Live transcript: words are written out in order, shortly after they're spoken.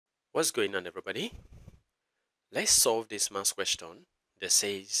What's going on, everybody? Let's solve this math question that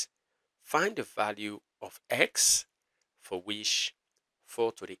says find the value of x for which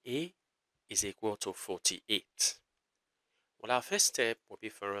 4 to the a is equal to 48. Well, our first step will be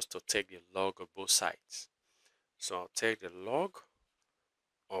for us to take the log of both sides. So I'll take the log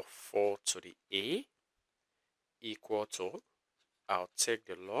of 4 to the a equal to, I'll take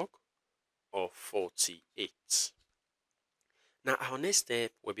the log of 48. Now, our next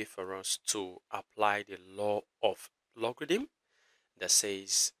step will be for us to apply the law of logarithm that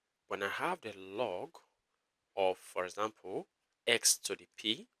says when I have the log of, for example, x to the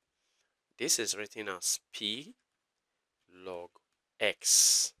p, this is written as p log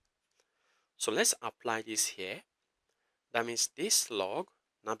x. So let's apply this here. That means this log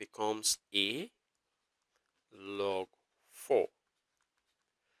now becomes a log 4.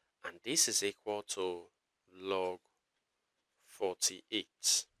 And this is equal to log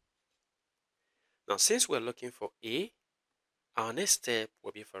 48. Now, since we're looking for a, our next step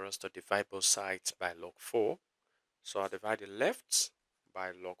will be for us to divide both sides by log 4. So I'll divide the left by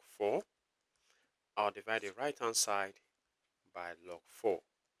log 4. I'll divide the right hand side by log 4.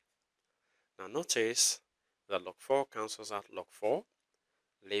 Now notice that log 4 cancels out log 4,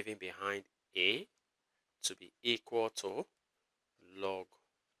 leaving behind a to be equal to log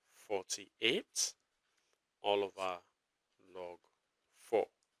 48 all over log 4.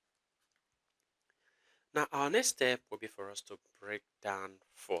 Now our next step will be for us to break down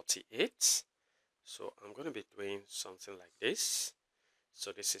 48. So I'm going to be doing something like this.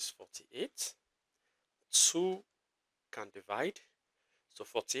 So this is 48. 2 can divide. So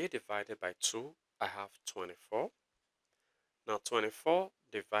 48 divided by 2, I have 24. Now 24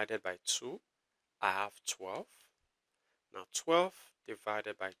 divided by 2, I have 12. Now 12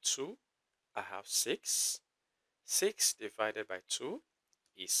 divided by 2, I have 6. 6 divided by 2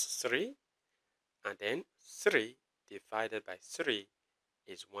 is 3. And then 3 divided by 3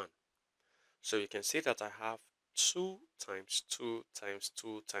 is 1. So you can see that I have 2 times 2 times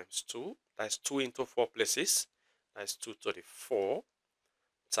 2 times 2. That's 2 into 4 places. That's 2 to the 4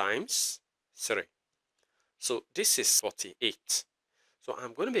 times 3. So this is 48. So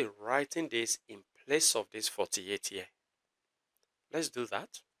I'm going to be writing this in place of this 48 here. Let's do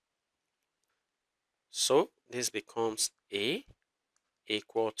that. So this becomes a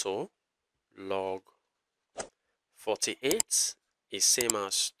equal to log 48 is same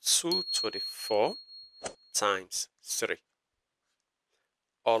as 2 to the 4 times 3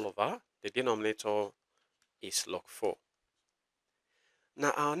 all over the denominator is log 4.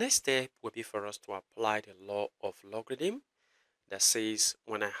 Now our next step will be for us to apply the law of logarithm that says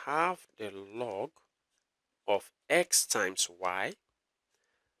when I have the log of x times y,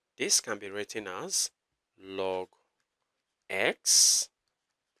 this can be written as log x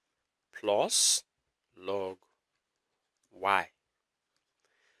plus log y.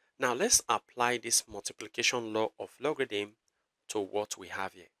 Now let's apply this multiplication law of logarithm to what we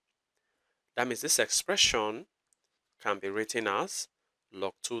have here. That means this expression can be written as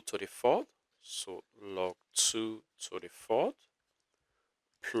log 2 to the 4th, so log 2 to the 4th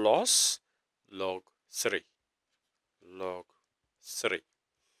plus log 3, log 3,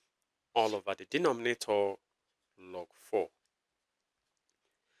 all over the denominator log 4.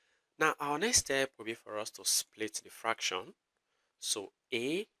 Now our next step will be for us to split the fraction. So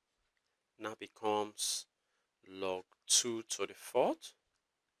a now becomes log 2 to the 4th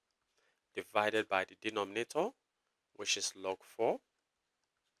divided by the denominator, which is log 4,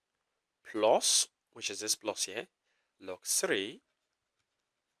 plus, which is this plus here, log 3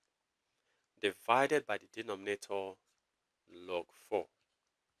 divided by the denominator log 4.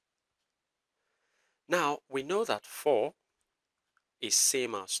 Now we know that 4 is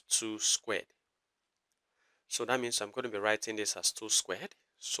same as 2 squared. So that means I'm going to be writing this as 2 squared.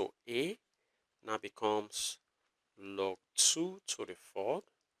 So a now becomes log 2 to the 4th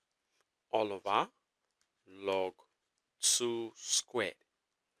all over log 2 squared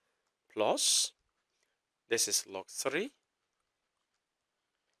plus, this is log 3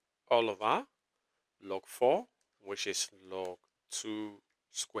 all over log 4, which is log 2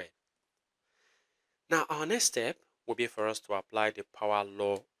 squared. Now our next step will be for us to apply the power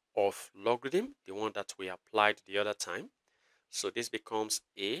law of logarithm, the one that we applied the other time. So this becomes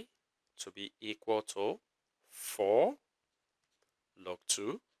a to be equal to 4 log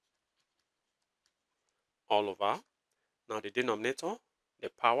 2 all over, now the denominator, the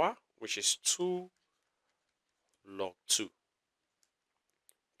power, which is 2 log 2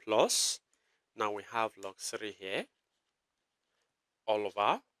 plus, now we have log 3 here all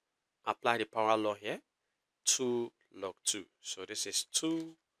over, apply the power law here, 2 log 2. So this is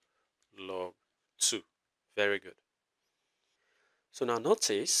 2 log 2. Very good. So now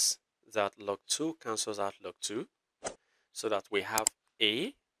notice that log 2 cancels out log 2, so that we have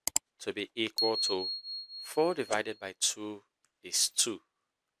a to be equal to 4 divided by 2 is 2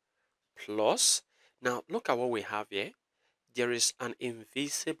 plus, now look at what we have here. There is an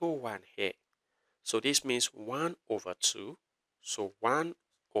invisible 1 here. So this means 1 over 2. So 1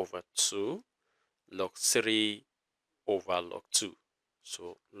 over 2 log 3 over log 2.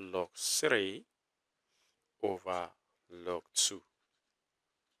 So log 3 over log 2.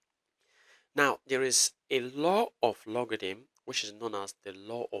 Now, there is a law of logarithm, which is known as the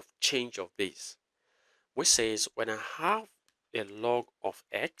law of change of base, which says when I have the log of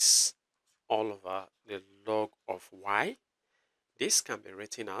x all over the log of y, this can be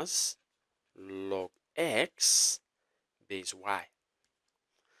written as log x base y.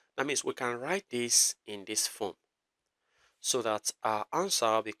 That means we can write this in this form so that our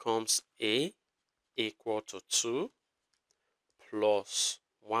answer becomes a equal to 2 plus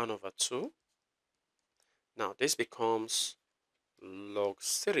 1 over 2. Now this becomes log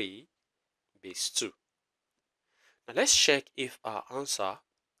 3 base 2. Now let's check if our answer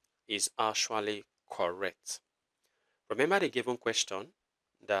is actually correct. Remember the given question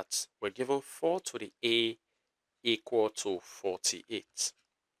that we're given 4 to the a equal to 48.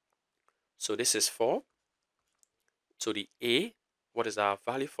 So this is 4 to the a. What is our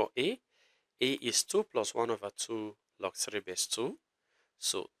value for a? A is 2 plus 1 over 2 log 3 base 2.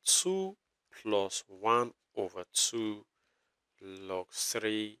 So 2 plus 1 over 2 log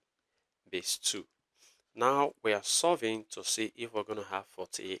 3 base 2. Now we are solving to see if we're going to have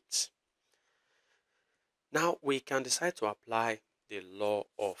 48. Now we can decide to apply the law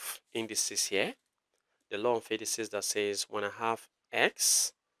of indices here. The law of indices that says when I have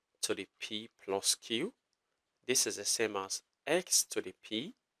x to the p plus q, this is the same as x to the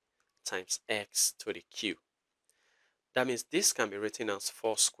p times x to the q. That means this can be written as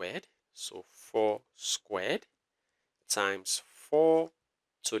 4 squared. So 4 squared times 4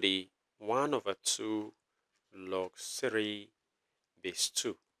 to the 1 over 2 log 3 base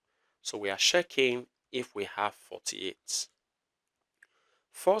 2. So we are checking if we have 48.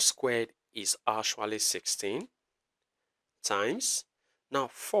 4 squared is actually 16 times, now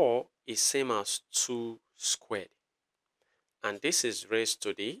 4 is same as 2 squared, and this is raised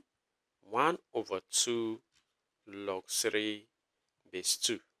to the 1 over 2 log 3 base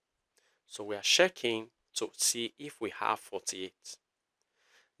 2. So we are checking to see if we have 48.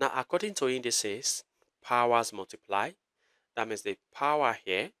 Now according to indices, powers multiply. That means the power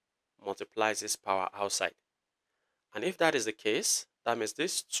here multiplies this power outside. And if that is the case, that means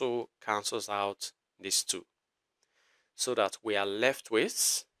this 2 cancels out this 2. So that we are left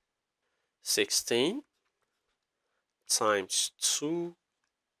with 16 times 2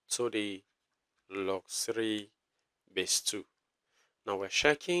 to the log 3 base 2. Now we're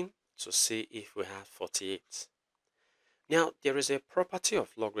checking to see if we have 48. Now there is a property of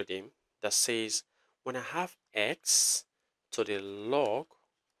logarithm that says when I have x to the log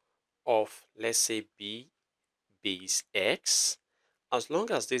of, let's say, b base x, as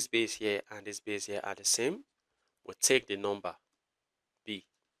long as this base here and this base here are the same, we take the number b.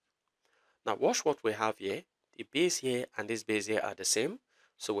 Now watch what we have here. The base here and this base here are the same,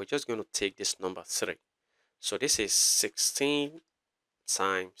 so we're just going to take this number 3. So this is 16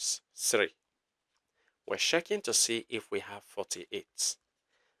 times 3. We're checking to see if we have 48.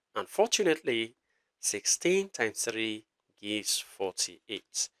 Unfortunately, 16 times 3 gives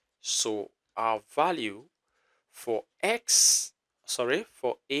 48. So our value for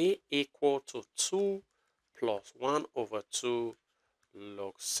for a equal to 2 plus 1 over 2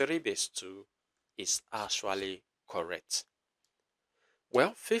 log 3 base 2 is actually correct.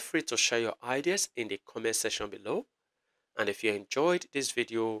 Well, feel free to share your ideas in the comment section below. And if you enjoyed this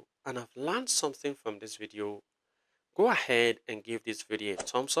video and have learned something from this video, go ahead and give this video a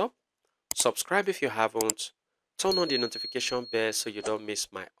thumbs up. Subscribe if you haven't. Turn on the notification bell so you don't miss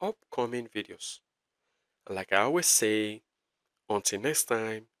my upcoming videos. And like I always say, until next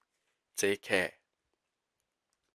time, take care.